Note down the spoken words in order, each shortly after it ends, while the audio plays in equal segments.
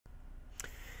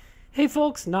Hey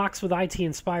folks, Knox with IT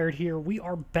Inspired here. We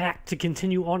are back to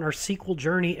continue on our SQL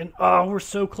journey, and oh, we're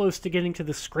so close to getting to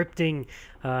the scripting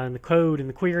and the code and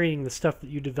the querying, the stuff that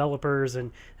you developers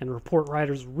and report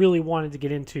writers really wanted to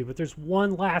get into. But there's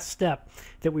one last step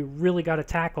that we really got to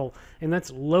tackle, and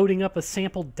that's loading up a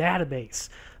sample database.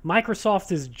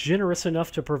 Microsoft is generous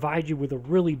enough to provide you with a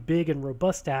really big and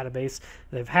robust database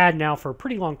they've had now for a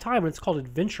pretty long time, and it's called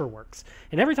AdventureWorks.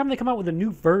 And every time they come out with a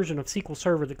new version of SQL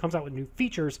Server that comes out with new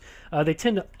features, they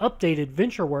tend to update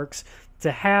AdventureWorks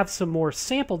to have some more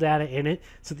sample data in it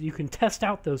so that you can test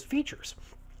out those features.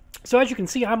 So as you can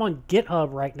see, I'm on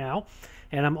GitHub right now,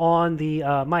 and I'm on the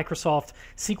Microsoft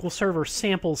SQL Server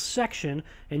samples section,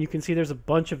 and you can see there's a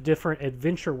bunch of different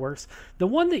AdventureWorks. The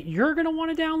one that you're going to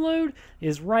want to download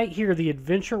is right here, the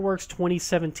AdventureWorks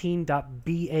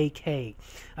 2017.bak.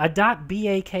 A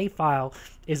 .bak file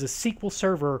is a SQL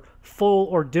Server full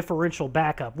or differential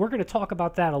backup. We're going to talk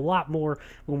about that a lot more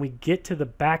when we get to the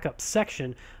backup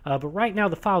section, but right now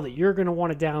the file that you're going to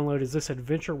want to download is this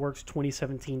AdventureWorks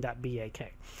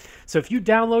 2017.bak. So if you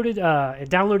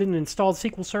downloaded and installed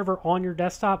SQL Server on your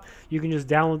desktop, you can just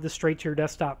download this straight to your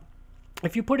desktop.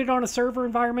 If you put it on a server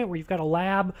environment where you've got a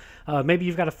lab, maybe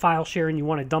you've got a file share and you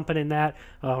want to dump it in that,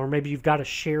 or maybe you've got a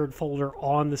shared folder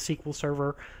on the SQL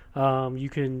Server, you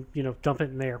can dump it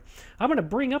in there. I'm going to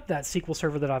bring up that SQL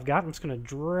Server that I've got. I'm just going to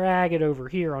drag it over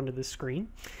here onto this screen.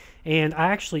 And I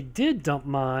actually did dump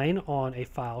mine on a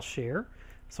file share.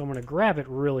 So I'm going to grab it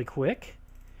really quick.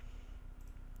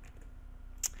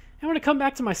 I'm going to come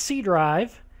back to my C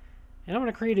drive, and I'm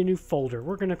going to create a new folder.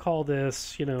 We're going to call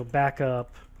this,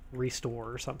 backup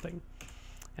restore or something.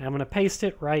 And I'm going to paste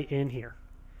it right in here.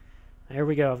 There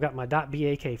we go. I've got my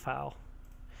 .bak file.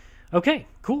 Okay,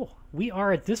 cool. We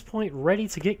are at this point ready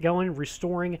to get going,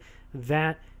 restoring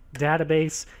that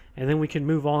database, and then we can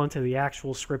move on to the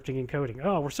actual scripting and coding.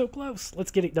 Oh, we're so close. Let's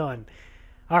get it done.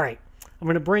 All right. I'm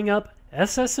going to bring up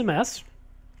SSMS.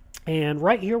 And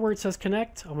right here where it says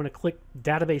connect, I'm going to click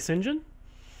database engine,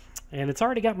 and it's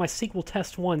already got my SQL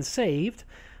test 1 saved.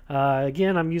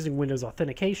 Again, I'm using Windows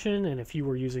authentication, and if you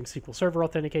were using SQL Server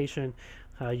authentication,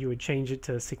 you would change it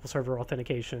to SQL Server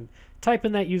authentication. Type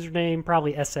in that username,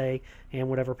 probably SA, and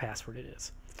whatever password it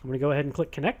is. I'm going to go ahead and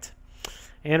click connect,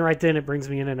 and right then it brings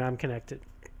me in and I'm connected.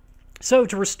 So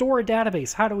to restore a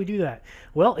database, how do we do that?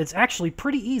 Well, it's actually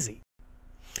pretty easy.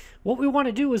 What we want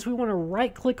to do is we want to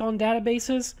right click on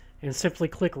databases and simply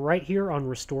click right here on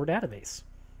Restore Database.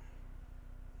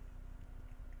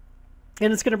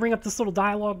 And it's going to bring up this little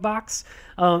dialog box.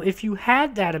 If you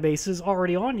had databases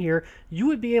already on here, you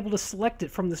would be able to select it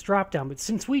from this dropdown. But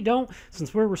since we don't,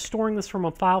 since we're restoring this from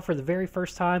a file for the very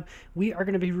first time, we are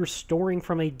going to be restoring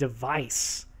from a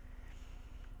device.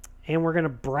 And we're going to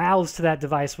browse to that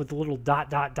device with the little ...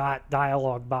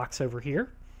 dialog box over here.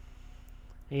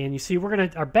 And you see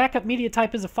our backup media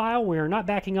type is a file. We are not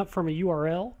backing up from a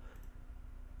URL.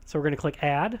 So we're going to click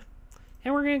add.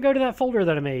 And we're going to go to that folder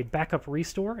that I made, backup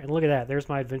restore. And look at that. There's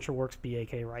my AdventureWorks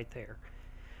BAK right there.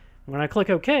 When I click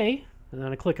OK, and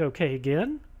then I click OK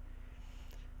again,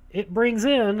 it brings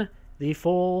in the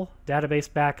full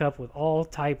database backup with all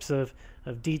types of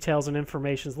details and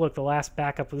information. Look, the last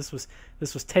backup, this was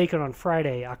taken on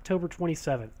Friday, October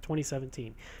 27th,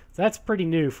 2017. So that's pretty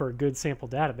new for a good sample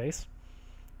database.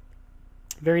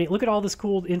 Look at all this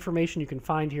cool information you can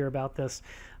find here about this.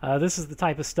 This is the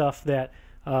type of stuff that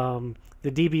the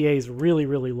DBAs really,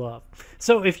 really love.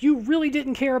 So if you really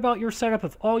didn't care about your setup,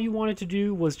 if all you wanted to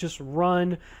do was just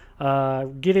run,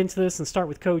 get into this and start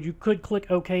with code, you could click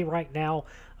OK right now.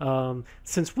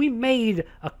 Since we made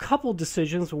a couple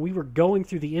decisions when we were going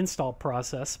through the install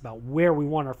process about where we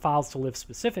want our files to live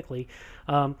specifically,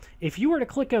 if you were to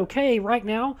click OK right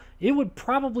now, it would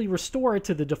probably restore it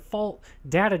to the default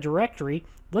data directory.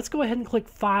 Let's go ahead and click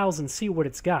Files and see what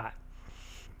it's got.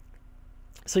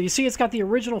 So you see it's got the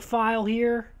original file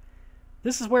here.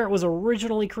 This is where it was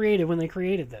originally created when they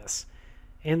created this.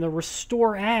 And the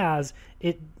restore as,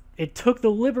 it took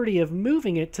the liberty of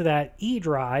moving it to that E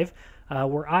drive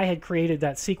where I had created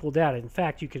that SQL data. In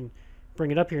fact, you can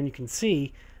bring it up here and you can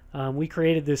see we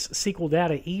created this SQL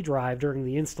data E drive during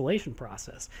the installation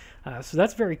process. So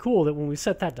that's very cool that when we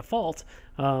set that default,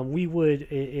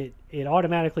 it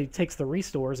automatically takes the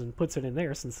restores and puts it in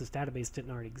there since this database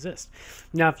didn't already exist.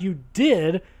 Now, if you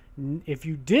did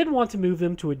want to move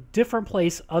them to a different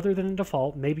place other than the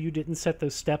default, maybe you didn't set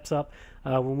those steps up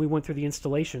when we went through the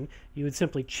installation, you would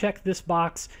simply check this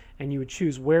box and you would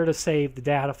choose where to save the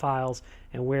data files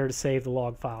and where to save the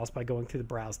log files by going through the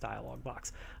Browse dialog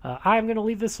box. I'm going to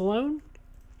leave this alone.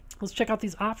 Let's check out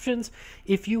these options.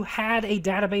 If you had a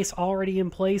database already in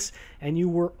place and you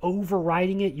were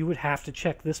overriding it, you would have to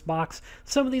check this box.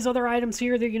 Some of these other items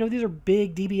here, these are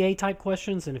big DBA type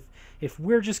questions, and if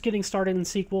we're just getting started in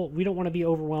SQL, we don't want to be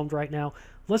overwhelmed right now.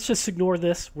 Let's just ignore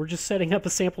this. We're just setting up a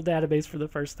sample database for the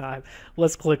first time.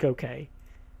 Let's click OK.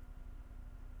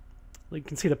 You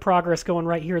can see the progress going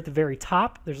right here at the very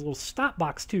top. There's a little stop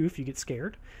box too if you get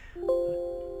scared.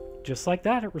 Just like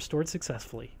that, it restored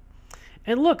successfully.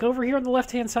 And look, over here on the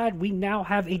left-hand side, we now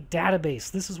have a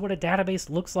database. This is what a database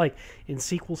looks like in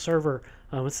SQL Server.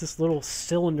 It's this little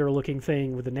cylinder-looking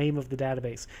thing with the name of the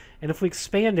database. And if we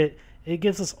expand it, it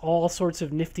gives us all sorts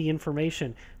of nifty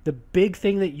information. The big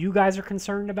thing that you guys are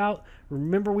concerned about,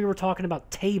 remember we were talking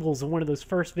about tables in one of those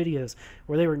first videos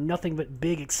where they were nothing but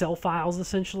big Excel files,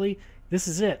 essentially? This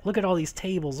is it. Look at all these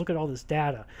tables. Look at all this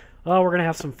data. Oh, we're going to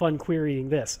have some fun querying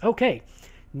this. Okay.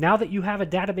 Now that you have a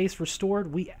database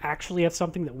restored, we actually have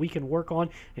something that we can work on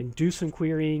and do some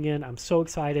querying in. I'm so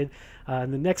excited.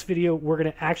 In the next video, we're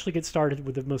going to actually get started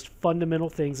with the most fundamental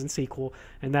things in SQL,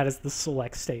 and that is the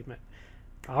select statement.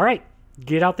 All right,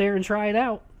 get out there and try it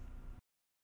out.